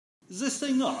Is this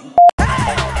thing on?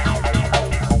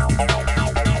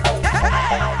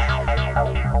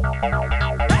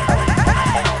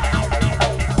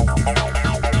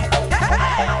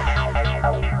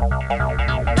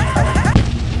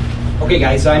 Okay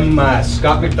guys, I'm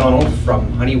Scott McDonald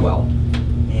from Honeywell,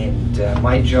 and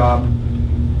my job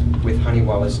with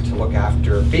Honeywell is to look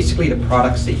after basically the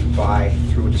products that you buy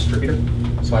through a distributor.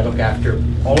 So I look after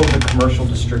all of the commercial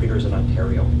distributors in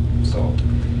Ontario. So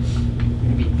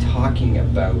I'm going to be talking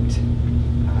about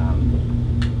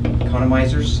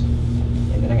Economizers,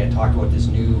 and then I'm going to talk about this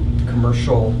new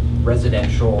commercial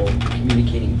residential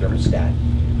communicating thermostat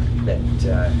that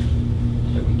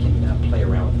we can play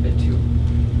around with a bit too.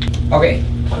 Okay,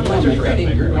 Economizer's ready.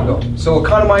 Here we go. So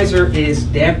Economizer is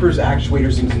dampers,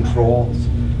 actuators, and controls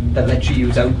that let you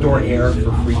use outdoor air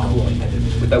for free cooling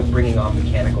without bringing on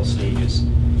mechanical stages.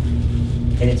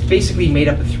 And it's basically made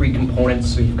up of three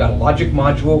components. So you've got a logic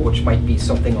module, which might be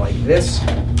something like this,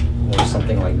 or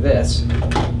something like this.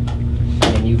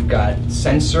 And you've got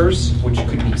sensors, which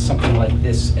could be something like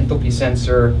this enthalpy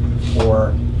sensor,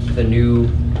 or the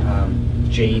new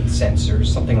Jade sensors,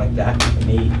 something like that. And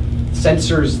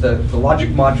the logic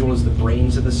module is the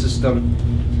brains of the system.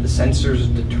 The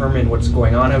sensors determine what's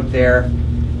going on out there.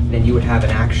 And then you would have an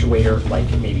actuator, like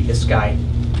maybe this guy,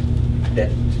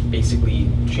 that basically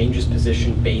changes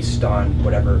position based on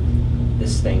whatever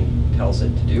this thing tells it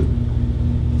to do.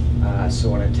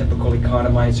 So on a typical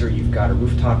Economizer, you've got a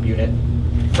rooftop unit,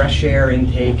 fresh air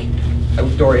intake,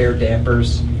 outdoor air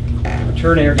dampers,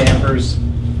 return air dampers.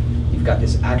 You've got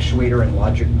this actuator and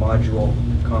logic module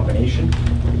combination.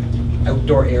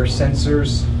 Outdoor air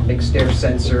sensors, mixed air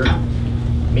sensor,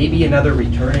 maybe another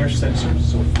return air sensor.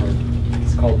 So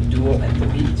it's called dual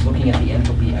enthalpy. It's looking at the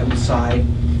enthalpy outside,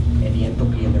 and the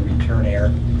enthalpy in the return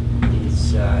air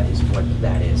is what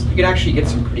that is. You can actually get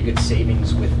some pretty good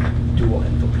savings with dual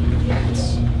enthalpy in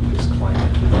this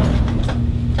climate.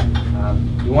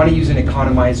 You want to use an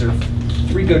Economizer for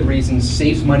three good reasons.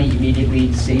 Saves money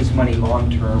immediately, saves money long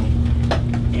term,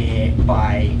 and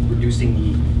by reducing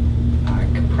the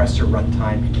compressor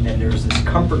runtime, and then there's this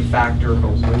comfort factor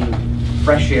of bringing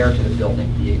fresh air to the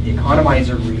building. The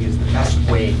Economizer really is the best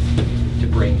way to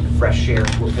bring fresh air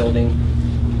to a building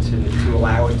to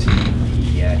allow it to meet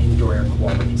the indoor air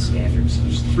quality standards. So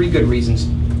there's three good reasons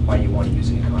why you want to use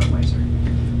an Economizer.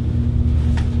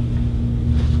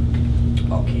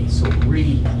 Okay, so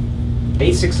really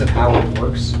basics of how it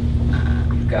works.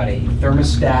 You've got a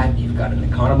thermostat, you've got an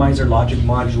Economizer logic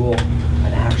module,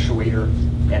 an actuator,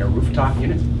 and a rooftop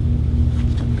unit.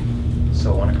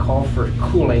 So on a call for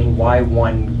cooling,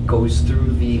 Y1 goes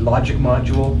through the logic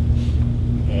module,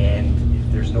 and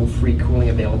if there's no free cooling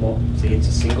available, say it's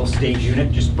a single stage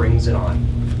unit, just brings it on.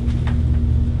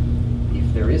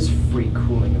 If there is free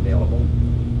cooling available,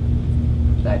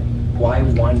 that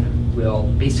Y1 will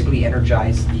basically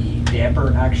energize the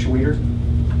damper actuator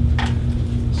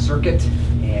circuit,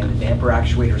 and the damper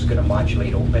actuator is going to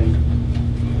modulate open.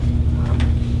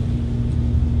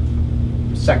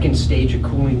 Second stage of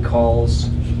cooling calls,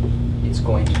 it's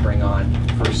going to bring on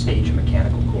first stage of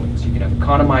mechanical cooling. So you can have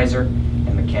Economizer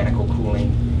and mechanical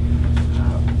cooling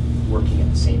working at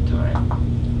the same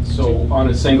time. So on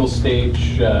a single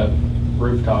stage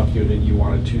rooftop unit, you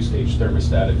want a two-stage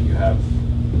thermostat if you have...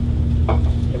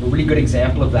 We have a really good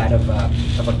example of that of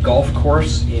a golf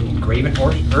course in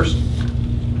Gravenhurst,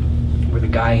 where the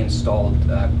guy installed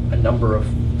a number of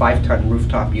 5-ton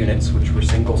rooftop units, which were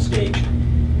single stage,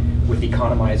 with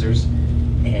Economizers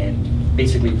and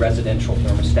basically residential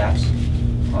thermostats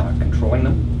controlling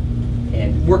them,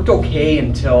 and worked okay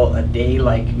until a day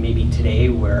like maybe today,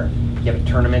 where you have a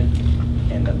tournament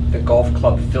and the golf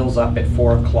club fills up at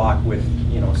 4 o'clock with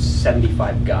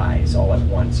 75 guys all at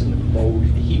once, and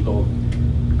the heat load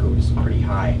goes pretty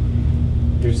high.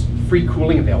 There's free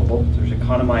cooling available, there's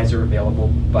Economizer available,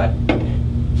 but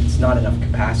it's not enough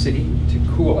capacity to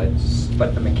cool it,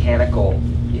 but the mechanical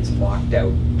is locked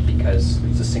out because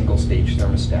it's a single stage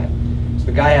thermostat. So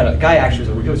the guy actually,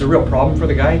 it was a real problem for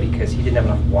the guy because he didn't have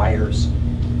enough wires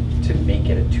to make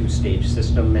it a two-stage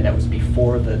system, and that was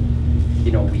before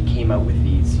we came out with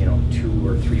these 2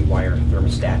 or 3 wire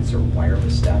thermostats or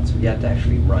wireless stats. We had to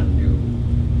actually run new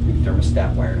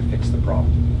thermostat wire to fix the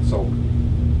problem. So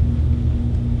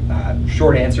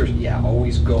short answer is yeah,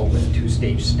 always go with a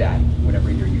two-stage stat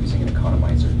whenever you're using an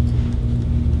Economizer.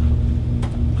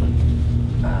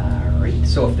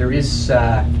 So if there is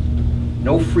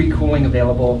no free cooling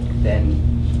available, then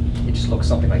it just looks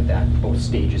something like that. Both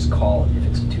stages call if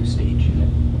it's a two-stage unit.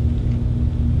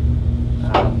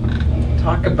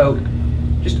 Talk about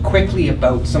Just quickly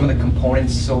about some of the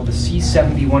components. So the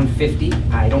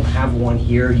C7150, I don't have one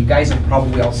here. You guys have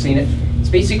probably all seen it. It's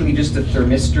basically just a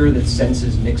thermistor that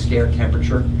senses mixed air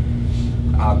temperature.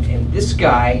 And this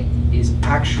guy is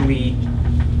actually,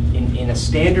 in a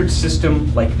standard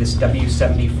system like this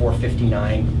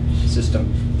W7459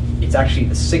 system, it's actually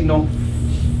the signal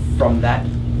from that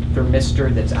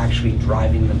thermistor that's actually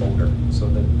driving the motor. So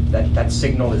that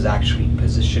signal is actually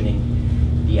positioning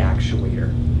the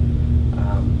actuator.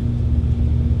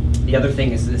 The other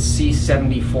thing is the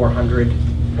C7400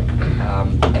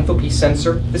 enthalpy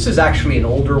sensor. This is actually an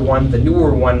older one. The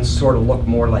newer ones sort of look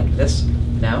more like this.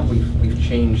 Now we've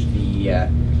changed the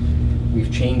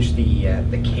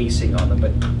casing on them,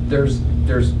 but there's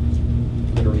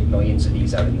literally millions of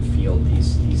these out in the field.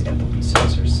 These enthalpy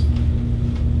sensors.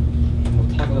 And we'll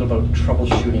talk a little about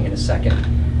troubleshooting in a second.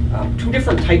 Two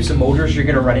different types of motors you're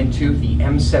going to run into. The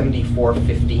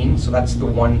M7415. So that's the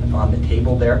one on the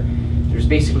table there. There's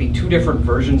basically two different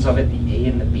versions of it, the A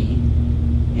and the B,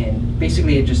 and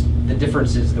basically the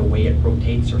difference is the way it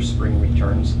rotates or spring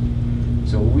returns.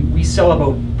 So we sell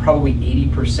about probably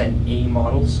 80% A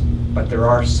models, but there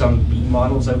are some B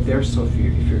models out there. So if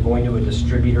you're going to a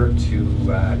distributor to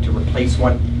replace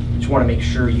one, you just want to make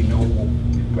sure you know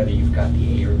whether you've got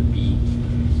the A or the B.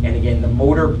 And again, the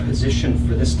motor position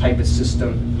for this type of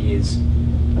system is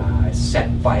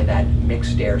set by that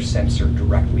mixed air sensor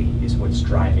directly, is what's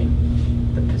driving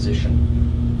the position.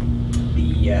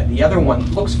 The other one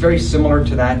looks very similar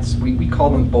to that. We call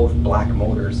them both black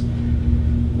motors,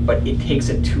 but it takes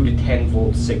a 2 to 10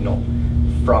 volt signal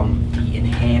from the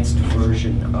enhanced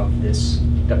version of this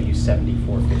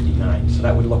W7459. So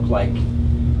that would look like,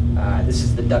 this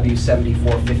is the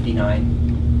W7459,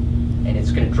 and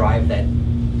it's going to drive that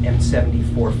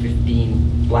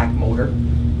M7415 black motor.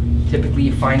 Typically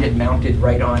you find it mounted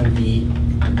right on the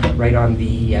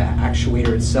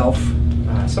actuator itself.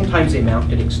 Sometimes they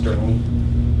mount it externally.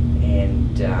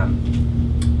 And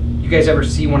you guys ever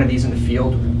see one of these in the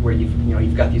field where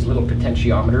you've got these little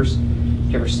potentiometers?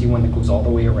 You ever see one that goes all the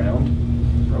way around?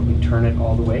 Probably turn it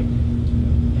all the way.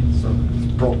 So it's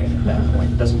broken at that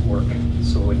point. It doesn't work.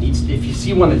 So it needs. If you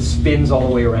see one that spins all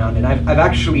the way around, and I've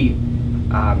actually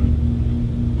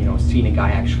seen a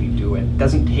guy actually do it. It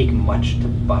doesn't take much to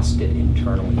bust it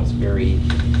internally. It's very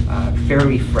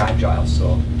fairly fragile.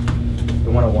 So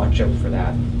you want to watch out for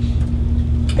that.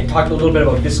 I talked a little bit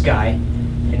about this guy,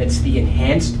 and it's the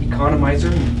enhanced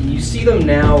economizer. And you see them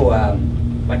now,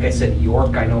 like I said,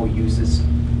 York I know uses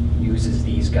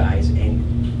these guys,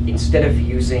 and instead of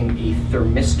using a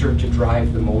thermistor to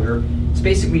drive the motor, it's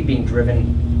basically being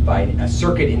driven by a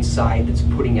circuit inside that's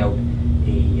putting out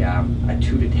a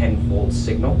 2 to 10 volt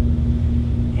signal.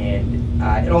 And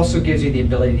it also gives you the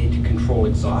ability to control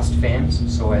exhaust fans.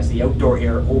 So as the outdoor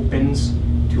air opens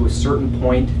to a certain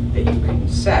point that you can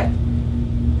set,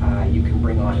 you can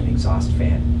bring on an exhaust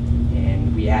fan.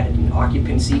 And we added an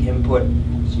occupancy input,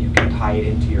 so you can tie it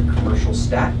into your commercial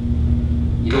stat.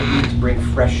 You don't need to bring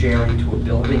fresh air into a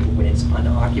building when it's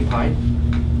unoccupied.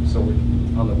 So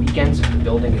on the weekends, if the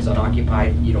building is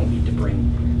unoccupied, you don't need to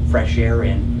bring fresh air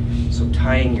in. So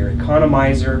tying your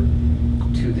economizer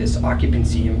to this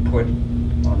occupancy input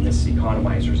on this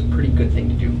economizer is a pretty good thing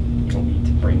to do. You don't need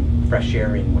to bring fresh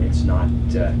air in when it's not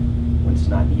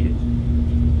needed.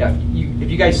 Now,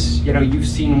 if you guys, you've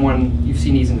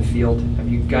seen these in the field. Have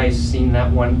you guys seen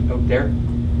that one out there?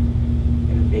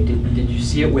 And did you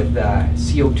see it with a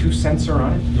CO2 sensor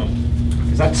on it? No.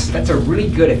 Because that's a really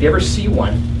good. If you ever see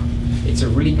one, it's a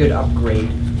really good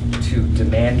upgrade to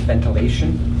demand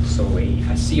ventilation. So a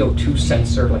CO2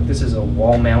 sensor, like this is a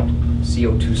wall mount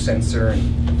CO2 sensor,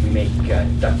 and we make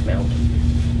duct mount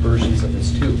versions of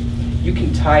this too. You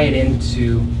can tie it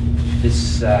into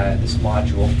this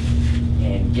module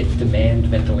and get demand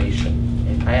ventilation.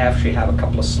 And I actually have a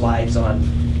couple of slides on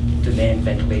demand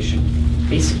ventilation.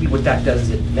 Basically what that does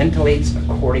is it ventilates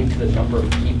according to the number of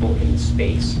people in the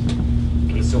space.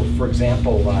 Okay, so for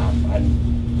example,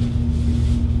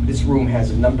 this room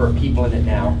has a number of people in it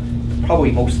now.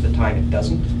 Probably most of the time it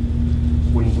doesn't.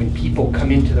 When people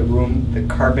come into the room, the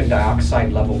carbon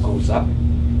dioxide level goes up,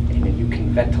 and then you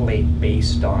can ventilate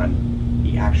based on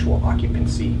the actual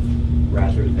occupancy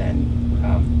rather than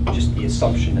just the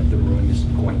assumption that the room is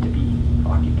going to be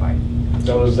occupied.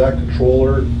 Now, does that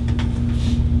controller,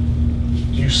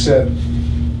 you set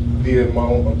the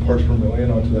amount of parts per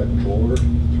million onto that controller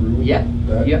through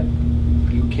that? Yeah,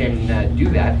 you can do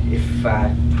that. If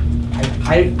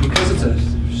because it's a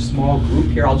small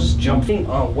group here, I'll just jump in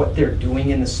on what they're doing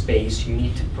in the space. You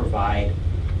need to provide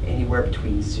anywhere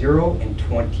between 0 and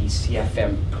 20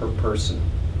 CFM per person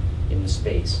in the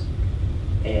space.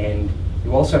 And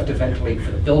you also have to ventilate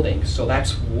for the building. So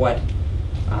that's what,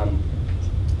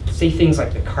 say things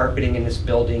like the carpeting in this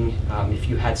building, if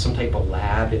you had some type of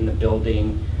lab in the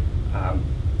building,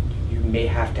 you may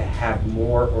have to have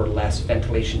more or less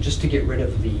ventilation just to get rid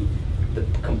of the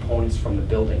components from the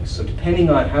building. So depending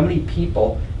on how many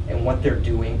people and what they're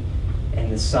doing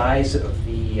and the size of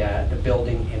the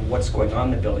building and what's going on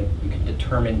in the building, you can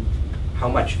determine how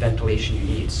much ventilation you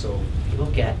need. So if you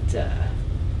look at the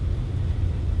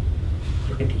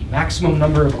maximum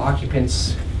number of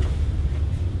occupants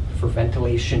for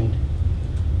ventilation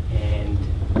and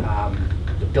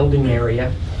the building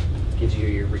area gives you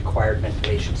your required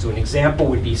ventilation. So an example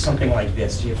would be something like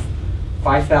this. You have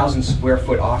 5,000 square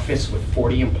foot office with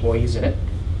 40 employees in it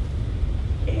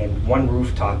and one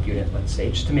rooftop unit, let's say,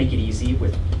 just to make it easy,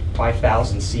 with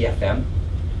 5,000 CFM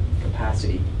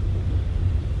capacity.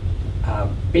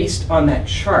 Based on that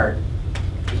chart,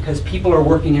 because people are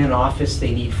working in an office,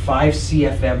 they need 5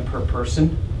 CFM per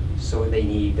person. So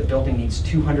the building needs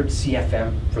 200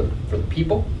 CFM for the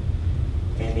people,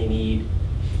 and they need,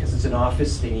 because it's an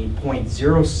office, they need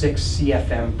 0.06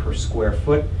 CFM per square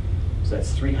foot. So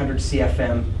that's 300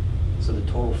 CFM. So the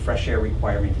total fresh air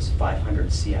requirement is 500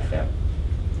 CFM,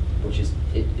 which is,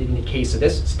 in the case of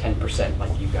this, it's 10%,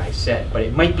 like you guys said. But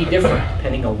it might be different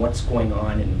depending on what's going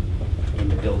on in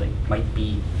the building.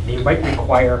 They might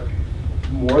require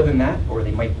more than that, or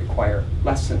they might require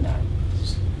less than that.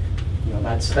 You know,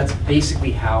 that's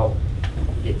basically how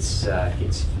it's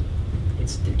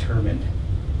determined.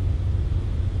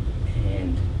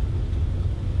 And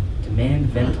demand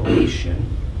ventilation,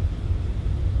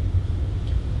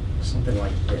 something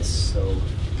like this. So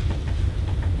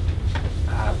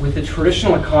with a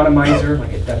traditional economizer,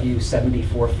 like a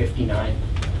W7459,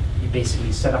 you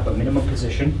basically set up a minimum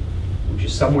position, which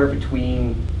is somewhere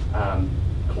between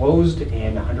closed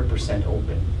and 100%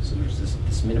 open. So there's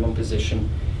this minimum position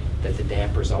that the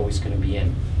damper is always going to be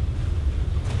in.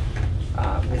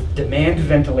 With demand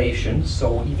ventilation,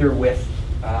 so either with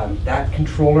that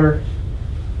controller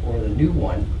or the new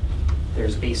one,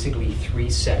 there's basically 3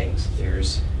 settings.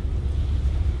 There's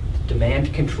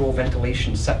demand control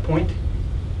ventilation set point,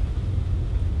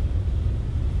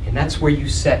 and that's where you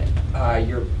set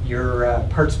your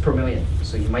parts per million.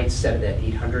 So you might set it at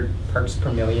 800 parts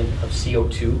per million of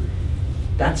CO2.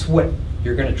 That's what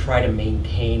you're going to try to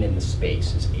maintain in the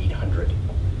space, is 800.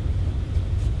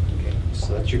 Okay,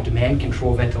 so that's your demand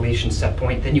control ventilation set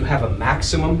point. Then you have a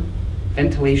maximum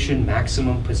ventilation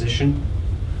maximum position,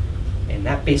 and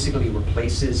that basically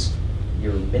replaces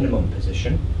your minimum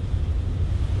position.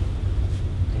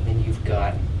 And then you've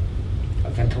got a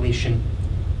ventilation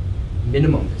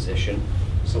minimum position.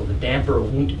 So the damper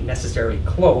won't necessarily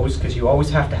close, because you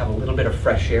always have to have a little bit of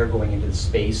fresh air going into the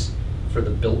space for the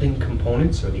building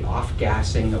components, or the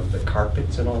off-gassing of the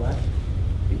carpets and all that.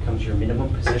 Becomes your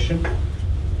minimum position.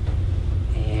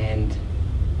 And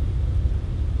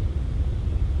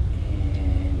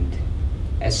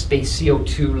as space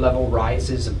CO2 level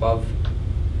rises above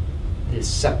this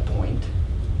set point,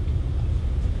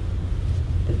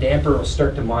 the damper will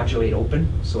start to modulate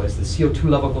open. So as the CO2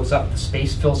 level goes up, the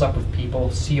space fills up with people,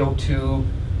 CO2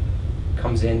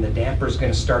 comes in, the damper is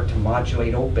going to start to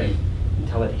modulate open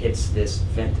until it hits this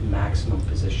vent maximum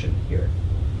position here.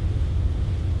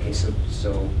 Okay, so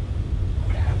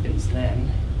what happens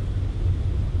then,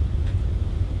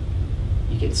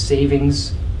 you get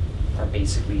savings are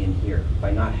basically in here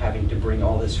by not having to bring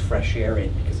all this fresh air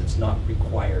in, because it's not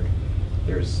required.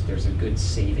 There's a good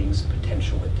savings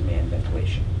potential with demand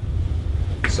ventilation.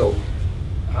 So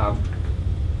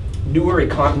newer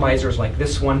economizers like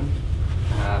this one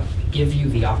give you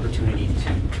the opportunity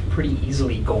to pretty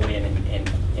easily go in and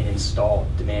install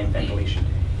demand ventilation.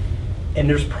 And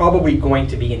there's probably going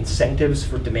to be incentives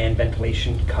for demand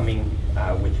ventilation coming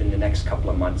within the next couple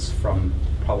of months from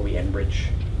probably Enbridge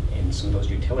and some of those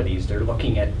utilities. They're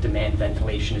looking at demand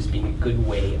ventilation as being a good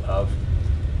way of,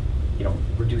 you know,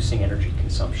 reducing energy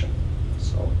consumption.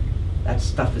 So that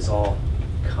stuff is all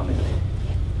coming.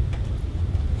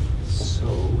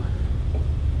 So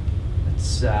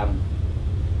let's, I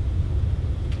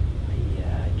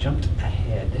jumped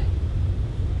ahead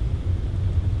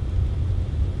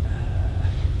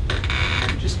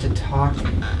just to talk,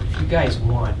 if you guys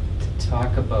want to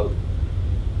talk about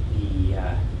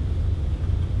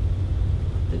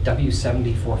the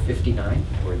W7459,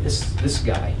 or this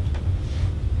guy,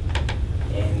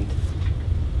 and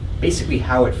basically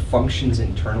how it functions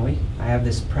internally. I have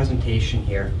this presentation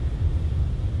here.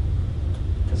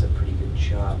 It does a pretty good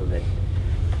job of it.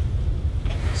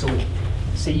 So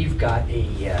say you've got a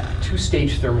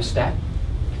 2-stage thermostat.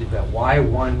 You've got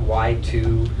Y1, Y2,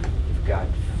 you've got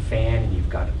fan, and you've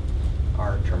got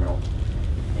R terminal.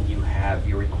 And you have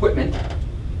your equipment.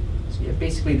 So you have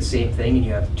basically the same thing, and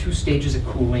you have 2 stages of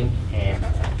cooling and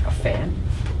a fan.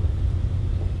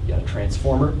 You got a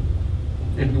transformer,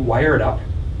 and you wire it up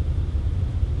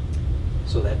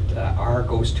so that R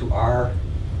goes to R.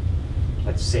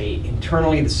 Let's say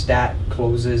internally the stat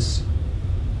closes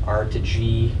R to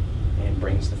G and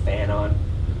brings the fan on,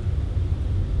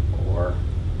 or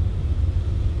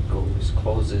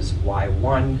closes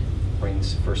Y1,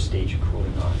 brings the first stage of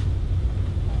cooling on,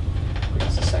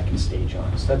 brings the second stage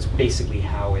on. So that's basically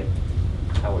how it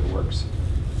works.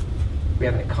 We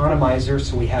have an economizer,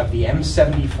 so we have the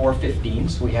M7415.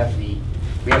 So we have the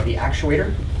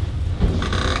actuator,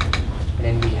 and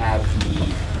then we have the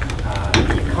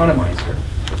economizer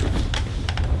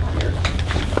here,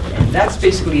 and that's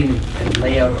basically a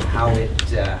layout of how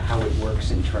it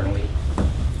works internally.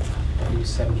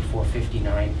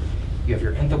 W7459. You have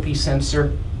your enthalpy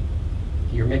sensor,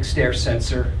 your mixed air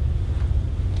sensor,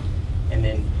 and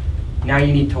then now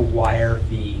you need to wire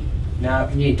the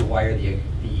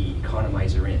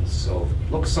economizer in. So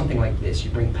it looks something like this.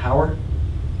 You bring power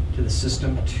to the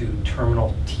system to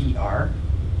terminal TR,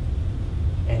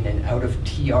 and then out of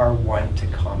TR1 to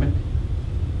common.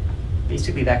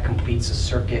 Basically that completes a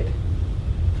circuit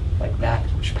like that,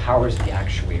 which powers the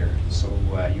actuator. So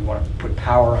you want to put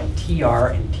power on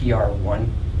TR and TR1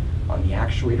 on the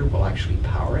actuator will actually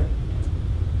power it.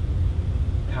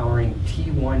 Powering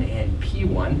T1 and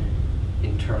P1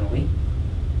 internally,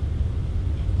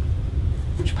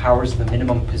 which powers the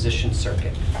minimum position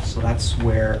circuit. So that's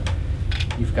where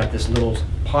you've got this little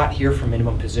pot here for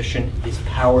minimum position is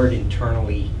powered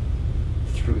internally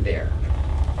through there.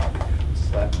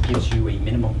 So that gives you a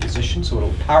minimum position. So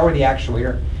it'll power the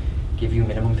actuator, give you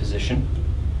minimum position,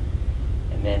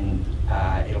 and then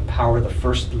it'll power the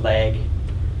first leg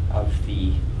of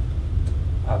the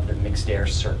mixed air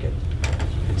circuit.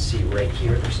 You can see right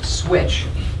here there's a switch.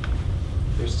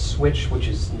 There's a switch which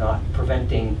is not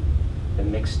preventing the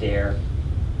mixed air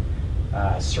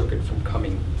circuit from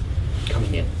coming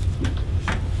in.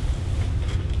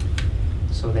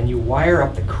 So then you wire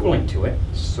up the cooling to it.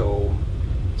 So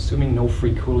assuming no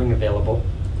free cooling available,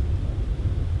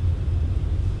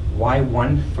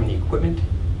 Y1 from the equipment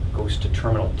goes to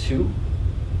terminal 2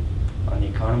 on the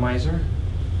economizer.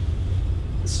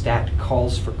 The stat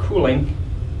calls for cooling,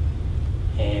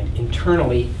 and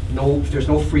internally, there's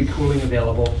no free cooling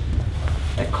available.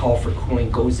 That call for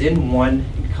cooling goes in 1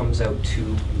 and comes out 2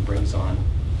 and brings on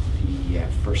the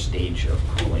first stage of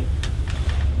cooling.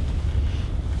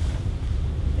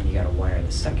 Then you got to wire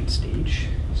the second stage,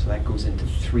 so that goes into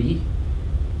 3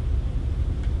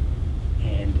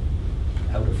 and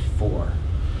out of 4.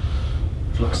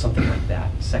 It looks something like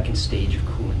that. Second stage of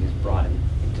cooling is brought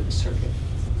into the circuit.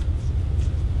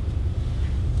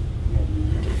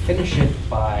 And to finish it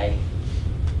by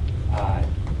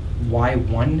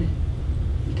Y1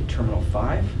 into terminal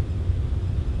 5.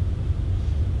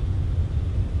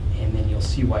 And then you'll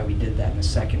see why we did that in a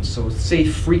second. So say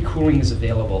free cooling is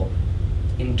available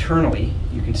internally,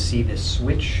 you can see this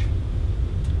switch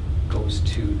goes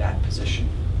to that position.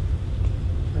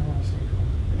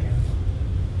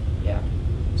 Yeah.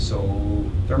 So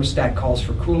thermostat calls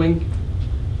for cooling.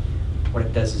 What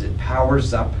it does is it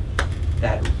powers up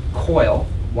that coil,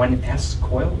 1S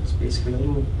coil. It's basically a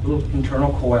little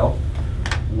internal coil,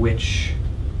 which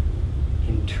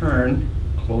in turn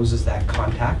closes that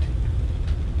contact,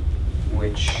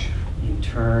 which in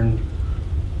turn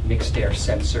mixed air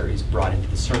sensor is brought into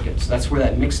the circuit. So that's where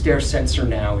that mixed air sensor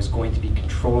now is going to be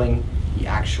controlling the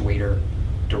actuator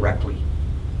directly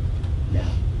now.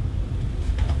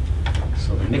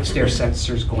 So the mixed air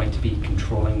sensor is going to be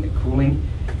controlling the cooling,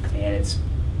 and it's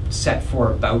set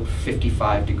for about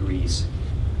 55 degrees.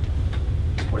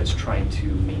 That's what it's trying to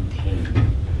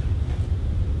maintain.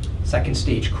 Second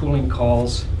stage cooling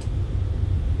calls,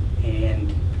 and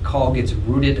the call gets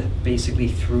routed basically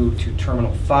through to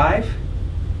terminal 5,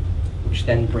 which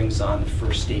then brings on the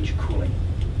first stage of cooling.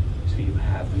 So you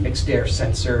have the mixed air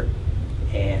sensor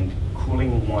and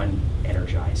cooling 1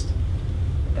 energized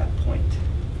at that point.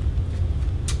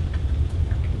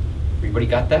 Everybody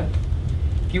got that?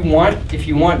 If you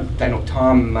want, I know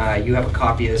Tom, you have a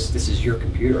copy of this. This is your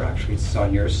computer, actually. It's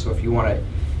on yours. So if you want to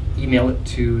email it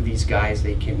to these guys,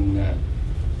 they can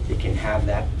have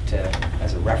that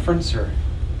as a reference, or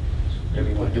whatever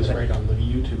you want to do. This right on the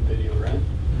YouTube video, right?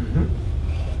 Mm-hmm.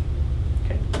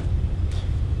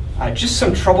 Okay. Just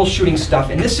some troubleshooting stuff,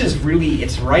 and this is really,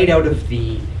 it's right out of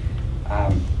the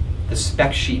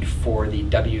spec sheet for the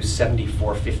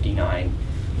W7459.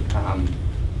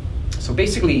 So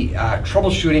basically,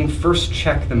 troubleshooting, first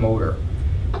check the motor.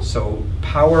 So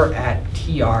power at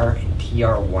TR and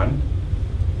TR1.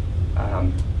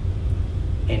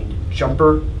 And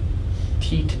jumper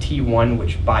T to T1,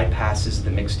 which bypasses the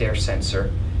mixed air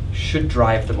sensor, should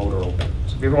drive the motor open.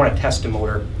 So if you ever want to test a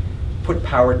motor, put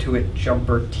power to it,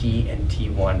 jumper T and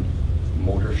T1,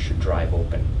 motor should drive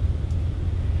open.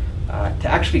 To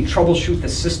actually troubleshoot the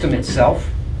system itself,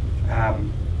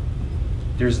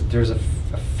 there's a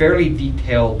fairly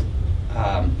detailed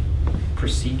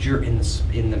procedure in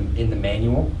the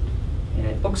manual, and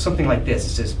it looks something like this. It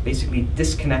says basically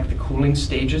disconnect the cooling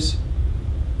stages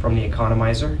from the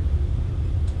economizer,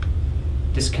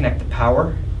 disconnect the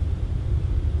power,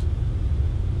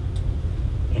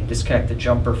 and disconnect the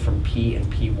jumper from P and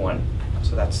P1.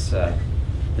 So that's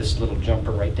this little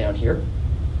jumper right down here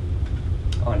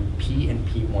on P and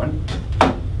P1.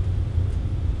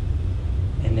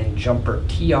 And then jumper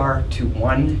TR to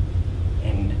 1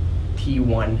 and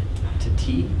T1 to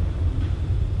T.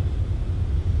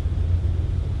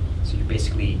 So you're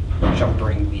basically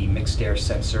jumpering the mixed air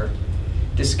sensor,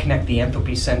 disconnect the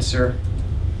enthalpy sensor,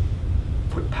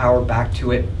 put power back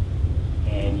to it,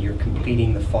 and you're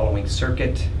completing the following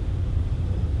circuit,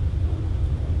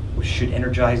 which should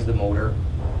energize the motor.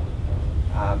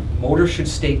 Motor should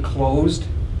stay closed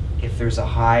if there's a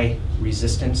high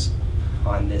resistance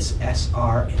on this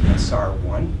SR and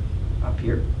SR1 up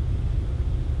here.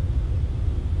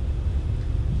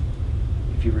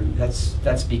 If you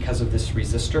that's because of this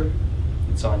resistor.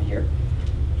 It's on here.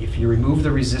 If you remove the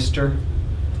resistor,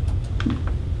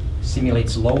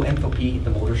 simulates low enthalpy, the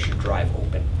motor should drive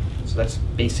open. So that's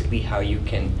basically how you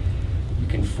can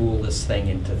fool this thing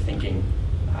into thinking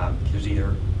there's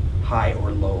either high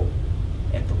or low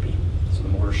enthalpy. So the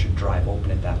motor should drive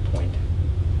open at that point.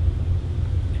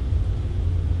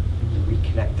 You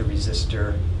reconnect the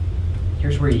resistor.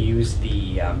 Here's where you use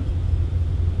the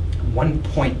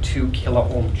 1.2 kilo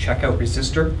ohm checkout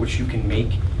resistor, which you can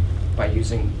make by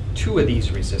using 2 of these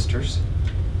resistors.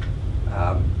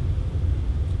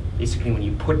 Basically, when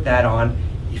you put that on,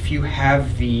 if you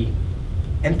have the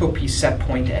enthalpy set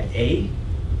point at A,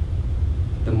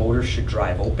 the motor should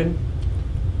drive open.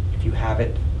 If you have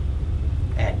it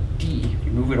at D, if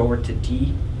you move it over to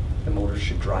D, the motor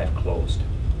should drive closed.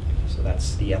 So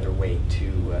that's the other way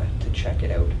to check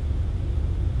it out.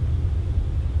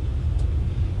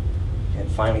 And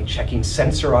finally, checking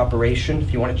sensor operation.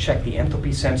 If you want to check the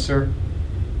enthalpy sensor,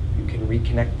 you can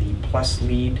reconnect the plus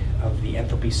lead of the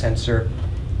enthalpy sensor,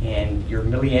 and your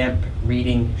milliamp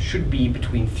reading should be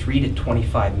between 3 to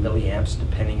 25 milliamps,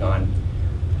 depending on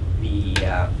the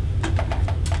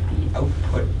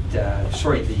output,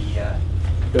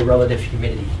 the relative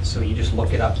humidity. So you just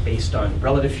look it up based on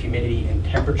relative humidity and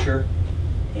temperature,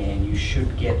 and you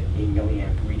should get a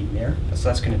milliamp reading there. So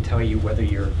that's going to tell you whether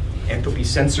your enthalpy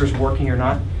sensor is working or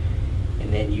not.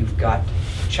 And then you've got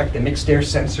check the mixed air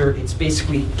sensor. It's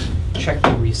basically check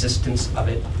the resistance of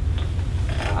it,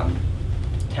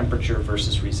 temperature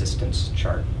versus resistance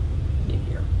chart in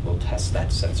here. We'll test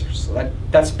that sensor. So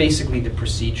that's basically the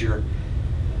procedure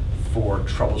for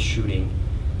troubleshooting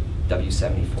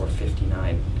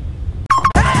W7459.